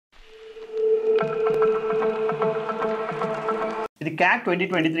ఇది CAT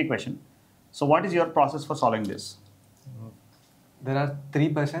 2023 question. So what is your process for solving this? There are 3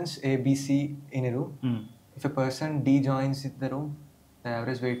 persons A, B, C in a room. If a person D joins in the room, the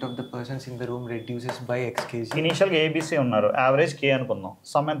average weight of the persons in the room reduces by x kg. ఇనీషియల్గా ABC ఉన్నారు, average కే అనుకుందాం.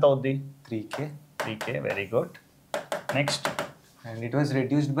 Some ఎంత అవుద్ది? 3k. 3k, very good. Next. And it was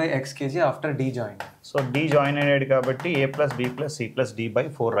reduced by x kg after D joined. So D join అయ్యాడు కాబట్టి A plus B plus C plus D by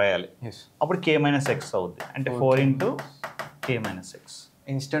 4 రాయాలి. Yes. అప్పుడు k minus X అవుద్ది, అంటే 4 into k minus X.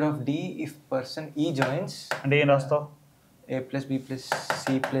 Instead of D, if person E joins, అంటే ఏం రాస్తావు? A plus B plus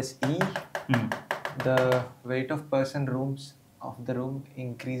C plus E, the weight of person rooms of the room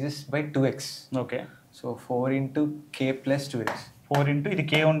increases by 2x. Okay. So 4 into k plus 2x. 4 into ఇది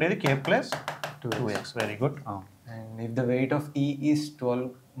k ఉండేది k plus 2x. Very good. And if the weight of E is 12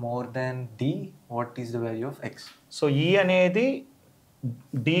 more than D, what is the value of x? So E అనేది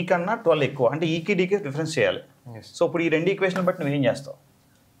D కన్నా 12 ఎక్కువ, అంటే ఈకి డీకి difference చేయాలి. Yes. So ఇప్పుడు ఈ రెండు ఈక్వేషన్ బట్టి నువ్వు ఏం చేస్తావు?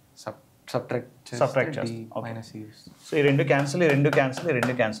 Subtract Subtract D just. Okay. minus E. So ఈ రెండు క్యాన్సిల్, ఈ రెండు క్యాన్సిల్, ఈ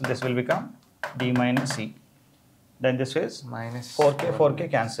రెండు cancel. This will become D minus C. Then this is Minus 4k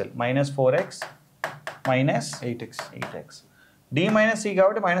cancel. Minus 4x minus 8x. 8x. D minus C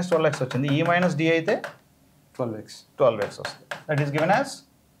కాబట్టి minus 12x వచ్చింది. E minus D అయితే 12x. 12x వస్తుంది. That is given as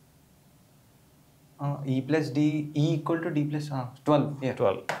E plus D, E equal to D plus 12. Yeah.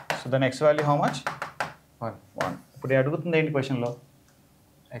 12. So the next value how much? 1. 1. ఇప్పుడు అడుగుతుంది ఏంటి క్వశ్చన్లో?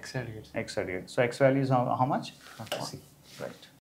 X added. X అడిగాడు. So x value is how much? C.